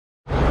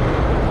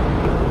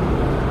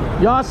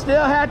Y'all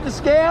still have to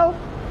scale?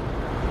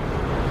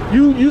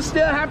 You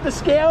still have to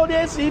scale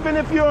this even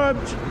if you're a...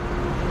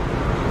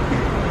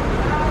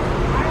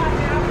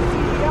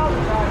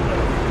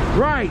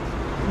 Right,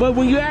 but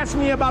when you ask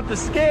me about the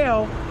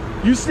scale,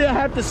 you still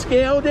have to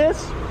scale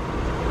this?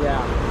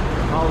 Yeah,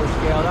 all the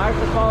scales. I have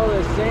to follow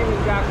the same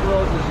exact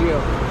rules as you.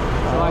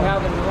 So I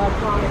have an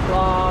electronic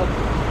log,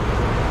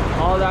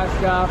 all that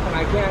stuff, and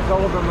I can't go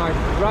over my...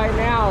 Right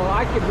now,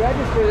 I could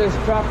register this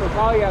truck for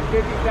probably at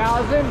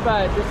 50,000,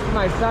 but this is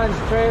my son's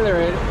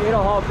trailer.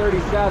 It'll haul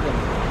 37.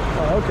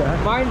 Oh,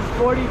 okay. Mine's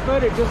 40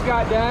 foot, it just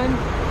got done.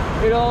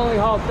 It'll only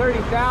haul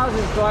 30,000,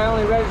 so I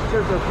only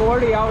registered for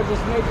 40. I was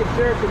just making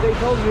sure, because they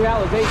told me that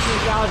was 18,000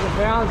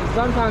 pounds, and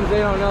sometimes they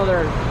don't know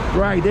their...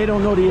 Right, they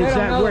don't know the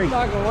exact weight. They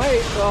don't know the fucking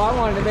weight, so I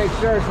wanted to make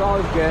sure, so I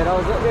was good.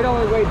 It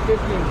only weighed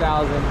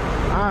 15,000.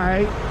 All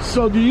right,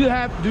 so do you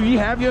have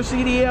your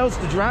CDLs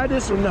to drive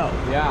this or no?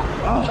 Yeah.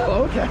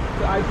 Oh, okay.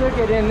 So I took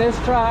it in this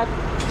truck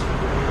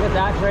with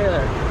that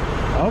trailer.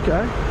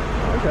 Okay.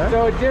 Okay.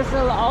 So it just,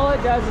 all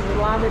it does is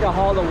allow me to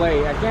haul the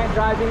weight. I can't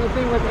drive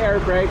anything with air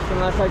brakes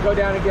unless I go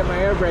down and get my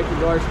air brake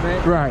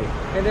endorsement. Right.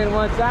 And then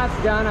once that's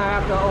done, I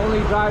have to only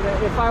drive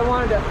it. If I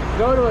wanted to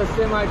go to a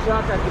semi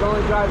truck, I could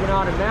only drive an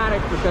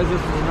automatic because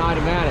this is an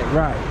automatic.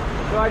 Right.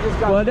 So I just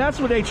got... Well, that's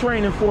what they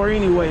training for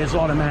anyway, is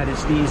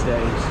automatics these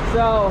days.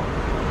 So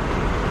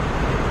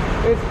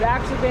it's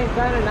actually been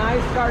kind of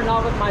nice starting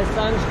off with my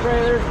son's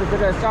trailers,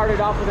 because I started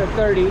off with a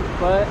 30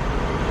 foot,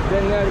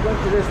 then I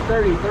went to this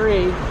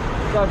 33.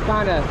 So it's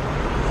kind of,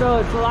 it's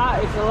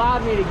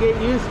allowed me to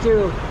get used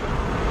to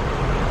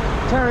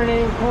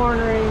turning,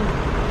 cornering,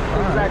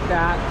 things like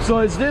that. So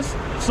is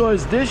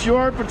this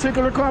your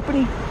particular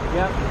company?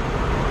 Yep.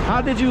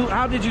 How did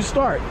you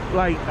start?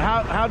 Like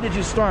how did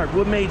you start?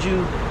 What made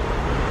you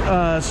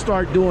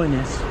start doing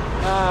this?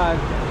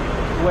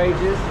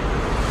 Wages.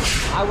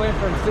 I went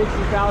from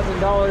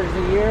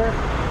 $60,000 a year,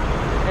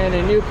 and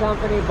a new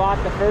company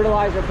bought the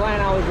fertilizer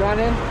plant I was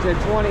running to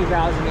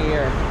 $20,000 a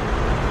year.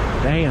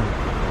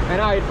 Damn. And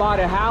I had bought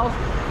a house,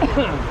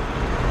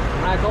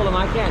 and I told him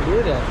I can't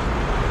do this.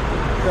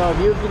 So if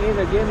you can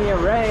either give me a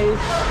raise,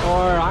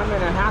 or I'm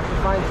gonna have to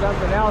find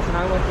something else. And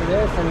I went to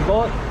this, and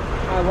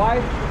my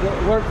wife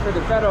worked for the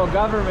federal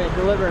government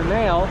delivering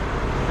mail,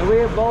 and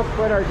we both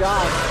quit our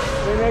jobs.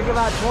 We make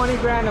about 20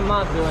 grand a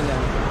month doing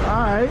that.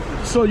 All right,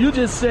 so you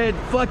just said,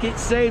 fuck it,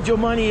 saved your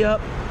money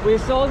up. We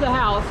sold the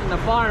house and the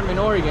farm in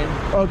Oregon.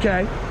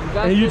 Okay,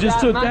 and you just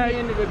took that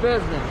into the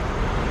business.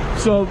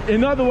 So,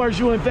 in other words,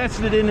 you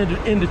invested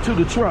into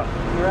the truck.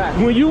 Correct.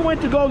 When you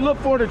went to go look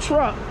for the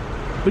truck,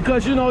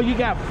 because you know you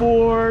got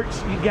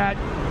Fords, you got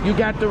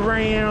the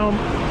Ram,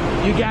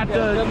 you got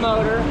the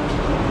motor.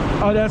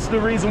 Oh, that's the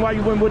reason why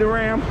you went with the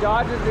Ram?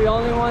 Dodge is the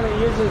only one that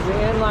uses the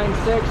inline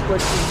 6,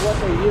 which is what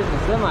they use in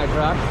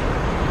semi-trucks.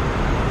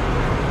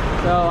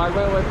 So I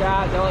went with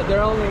that.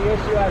 Their only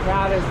issue I've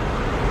had is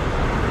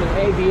the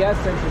ABS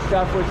sensor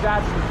stuff, which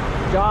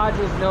Dodge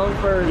is known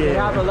for. They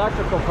have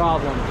electrical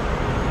problems.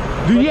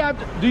 Do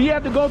you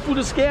have to go through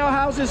the scale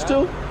houses too?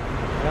 Yep.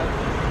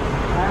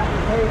 I have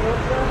to pay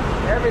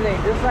ITSA, everything,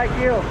 just like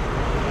you.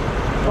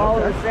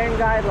 Follow the same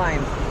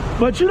guidelines.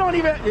 But you don't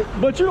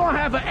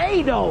have an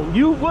A though.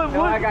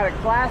 No, I got a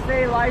Class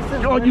A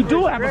license. Oh, you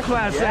do have a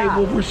Class A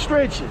with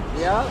restrictions.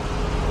 Yep.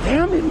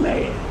 Damn it,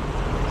 man.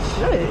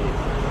 Shit.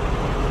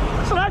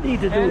 That's what I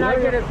need to do. And I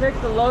get to pick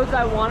the loads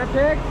I want to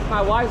pick.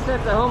 My wife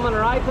sits at home on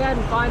her iPad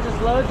and finds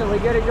us loads, and we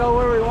get to go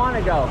where we want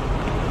to go.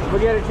 We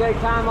get to take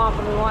time off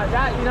when we want.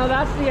 That, you know,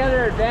 that's the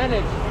other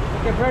advantage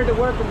compared to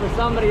working for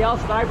somebody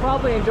else that I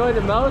probably enjoy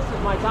the most is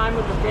my time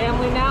with the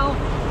family now,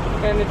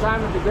 and the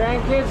time with the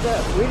grandkids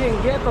that we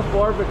didn't get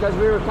before because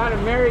we were kind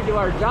of married to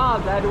our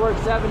jobs. I had to work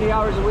 70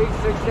 hours a week,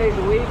 6 days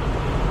a week,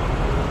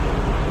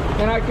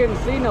 and I couldn't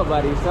see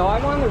nobody. So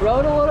I'm on the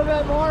road a little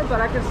bit more, but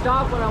I can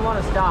stop when I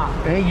want to stop.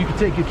 And you can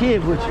take your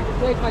kid with you. I can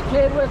take my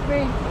kid with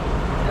me,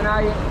 and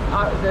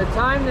the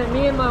time that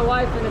me and my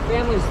wife and the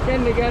family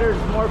spend together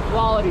is more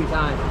quality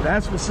time.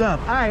 That's what's up.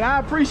 All right, I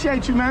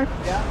appreciate you, man.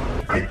 Yeah.